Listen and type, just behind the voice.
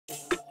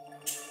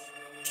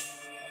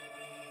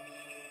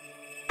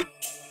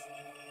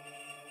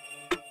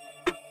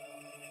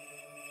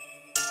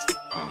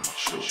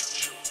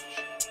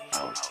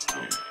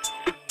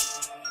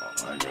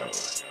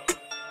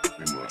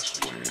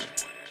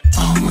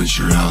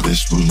unsure how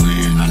this will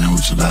end. I know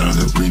it's a battle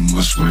that we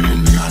must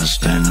win. We gotta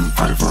stand and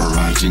fight for our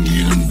rights and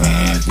get them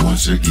back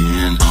once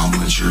again. I'm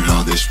unsure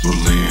how this will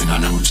end. I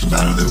know it's a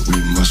battle that we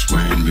must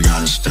win. We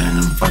gotta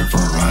stand and fight for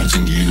our rights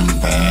and get them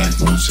back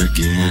once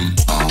again.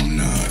 I'm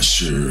not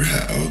sure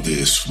how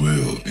this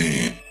will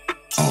end.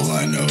 All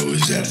I know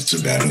is that it's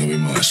a battle that we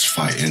must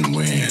fight and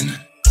win.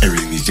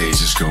 Everything these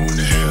days is going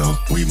to hell.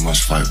 We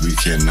must fight, we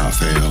cannot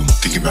fail.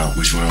 Think about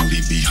which one will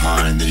leave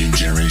behind. The new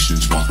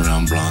generations walk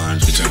around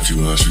blind. It's up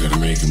to us, we gotta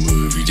make a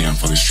move. We damn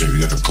fucking straight, we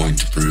got a point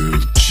to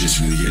prove.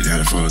 Shit's really getting out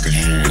of fucking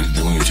hand.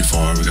 They went too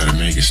far, we gotta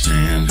make a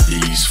stand.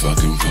 These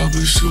fucking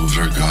public schools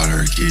are got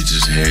our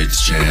kids' heads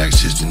jacked.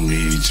 System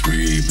needs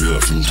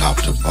rebuilt from top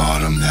to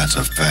bottom, that's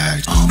a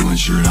fact. I'm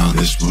unsure how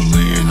this will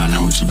end. I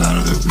know it's a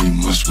battle that we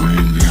must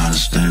win. We gotta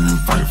stand and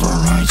fight for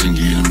our rights and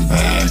get them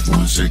back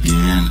once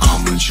again.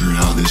 I'm unsure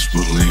how this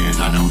will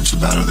end. I know it's a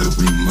battle that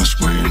we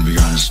must win. We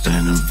gotta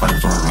stand and fight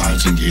for our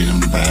rights and get them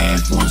back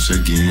once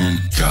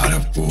again. Got a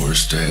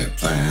 4-step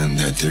plan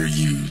that they're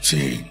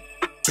using.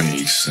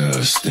 Makes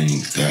us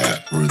think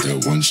that we're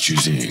the ones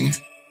choosing.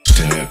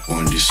 Step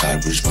 1,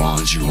 decide which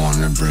bonds you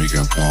wanna break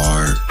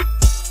apart.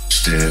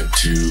 Step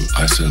 2,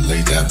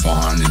 isolate that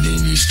bond and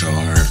then you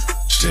start.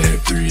 Step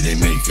 3, they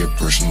make it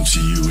personal to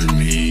you and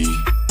me.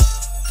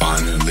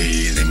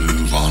 Finally, they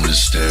move on to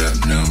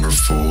step number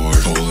 4.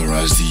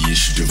 Polarize the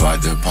issue,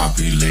 divide the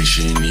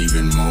population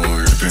even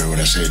more. Prepare what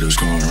I say to what's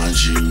going around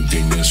you,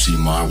 then you'll see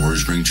my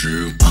words ring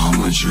true.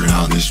 I'm unsure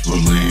how this will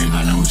end.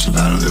 I know it's a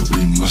battle that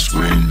we must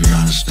win. We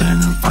gotta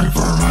stand and fight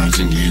for our rights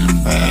and get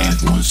them back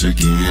once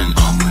again.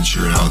 I'm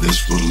unsure how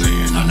this will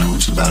end. I know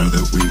it's a battle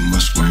that we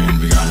must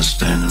win. We gotta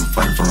stand and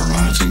fight for our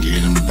rights and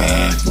get them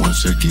back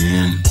once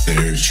again.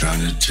 They're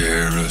trying to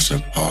tear us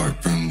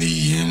apart from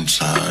the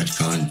inside,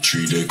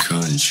 country to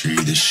country.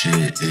 This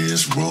shit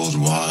is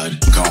worldwide.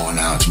 Going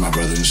out to my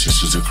brothers and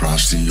sisters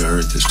across the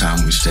earth. This time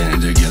we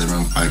stand together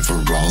and fight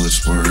for all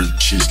it's worth.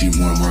 Shit's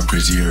getting more and more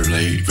crazier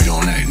late. If we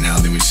don't act now,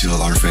 then we seal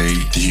our fate.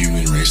 The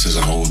human race as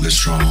a whole is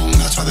strong.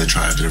 That's why they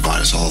tried to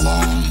divide us all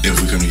along. If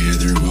we come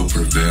together, we'll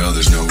prevail.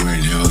 There's no way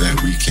in hell that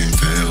we can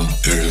fail.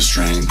 There's a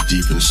strength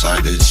deep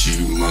inside that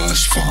you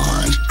must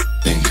find.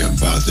 Think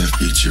about the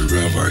future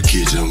of our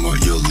kids and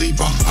what you'll leave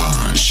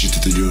behind. Shit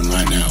that they're doing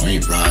right now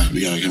ain't right.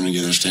 We gotta come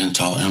together, stand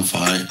tall and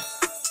fight.